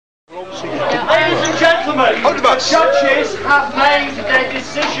gentlemen, the judges have made their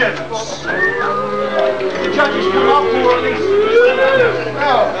decisions. The judges come up, or at least...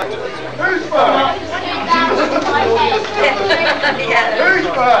 Who's first? Who's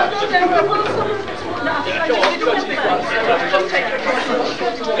first?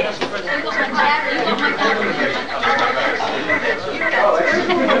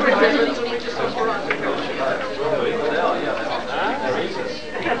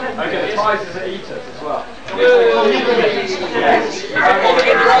 Okay, the prizes are eaters as well. Yes.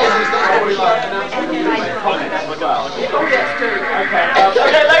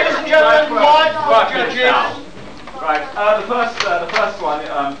 Okay, ladies and gentlemen, live judges. Right, the first one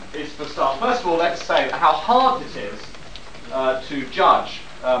is for start. First of all, let's say how hard it is to judge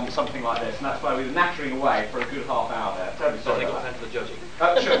something like this, and that's why we were nattering away for a good half hour there. Terribly sorry about that. For the judging.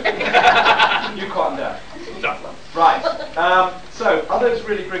 Sure. You calm down. No. Right. So, are those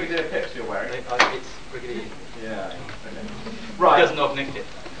really Brigadier pips you're wearing? It's Brigadier. Yeah. Right. He doesn't know Nicked it.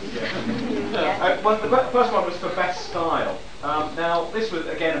 Yeah. Well, the first one was for best style. Now, this was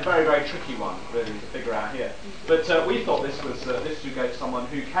again a very, very tricky one, really, to figure out here. But we thought this should go to someone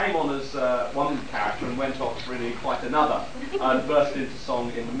who came on as one character and went off really quite another, and burst into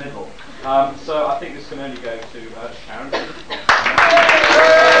song in the middle. So I think this can only go to Sharon.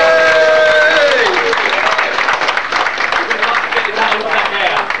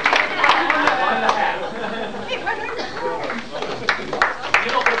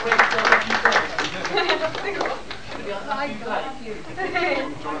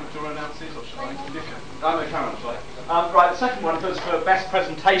 Right, the second one was for best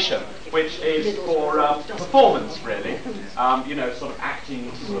presentation, which is for performance, really. You know, sort of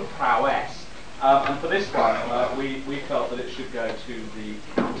acting sort of prowess. And for this one, we felt that it should go to the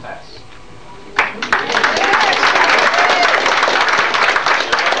Countess.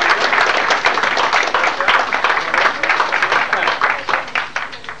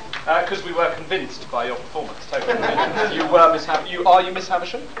 Because we were convinced by your performance, totally. You were are you Miss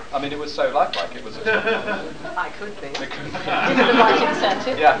Havisham? I mean, it was so lifelike. It was. I could be. It could be. Given the right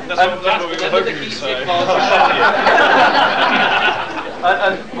incentive. Yeah, that's what we were hoping you'd say.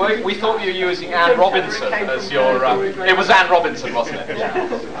 And we thought you were using Anne Robinson as your. It was Anne Robinson, wasn't it?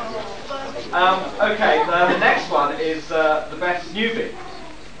 Okay, the next one is the best newbie.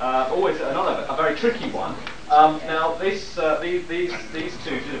 Always another a very tricky one. Now these two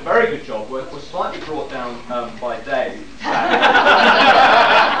did a very good job. Were slightly brought down by Dave,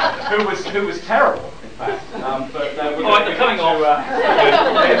 who was terrible, in fact. But we're coming on.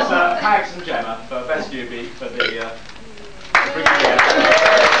 It's Pags and Gemma for best newbie for the Brigadier.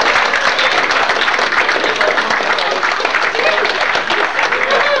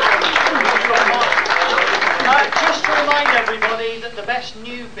 Just to remind everybody that the Best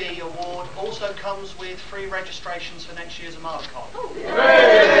Newbie Award also comes with free registrations for next year's Armadacon.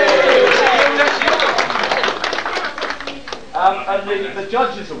 And the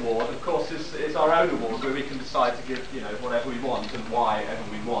Judges Award, of course, is our own award where we can decide to give whatever we want and why ever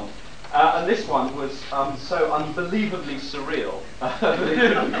we want. And this one was so unbelievably surreal that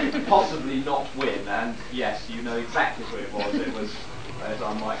it could possibly not win. And yes, you know exactly who it was. It was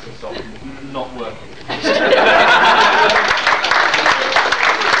our Microsoft not working.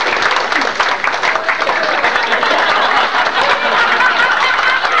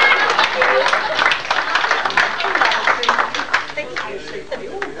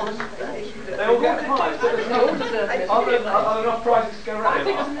 They all get prizes. Are there enough prizes to go around?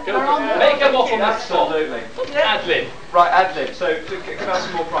 Make them off on that spot. Absolutely. Ad-lib. Right, ad-lib. So give us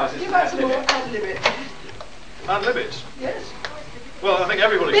some more prizes. Give us some more ad-lib it. Ad-lib it? Yes. Well, I think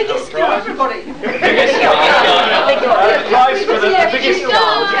everybody should have a Biggest to prize. everybody. Biggest prize for the biggest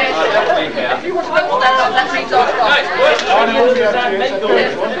star. Definitely here. If you want to know what that means, ask us.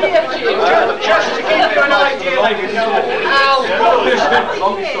 Just to give you an idea how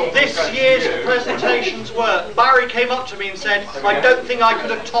this year's presentations were, Barry came up to me and said, I don't think I could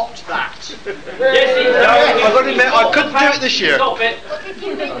have topped that. Yes, he does. I've got to admit, I couldn't do it this year. Stop it.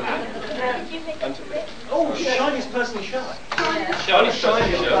 Oh, Shiny's personally shy. Shiny. So,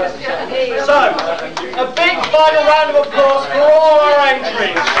 a big final round of applause for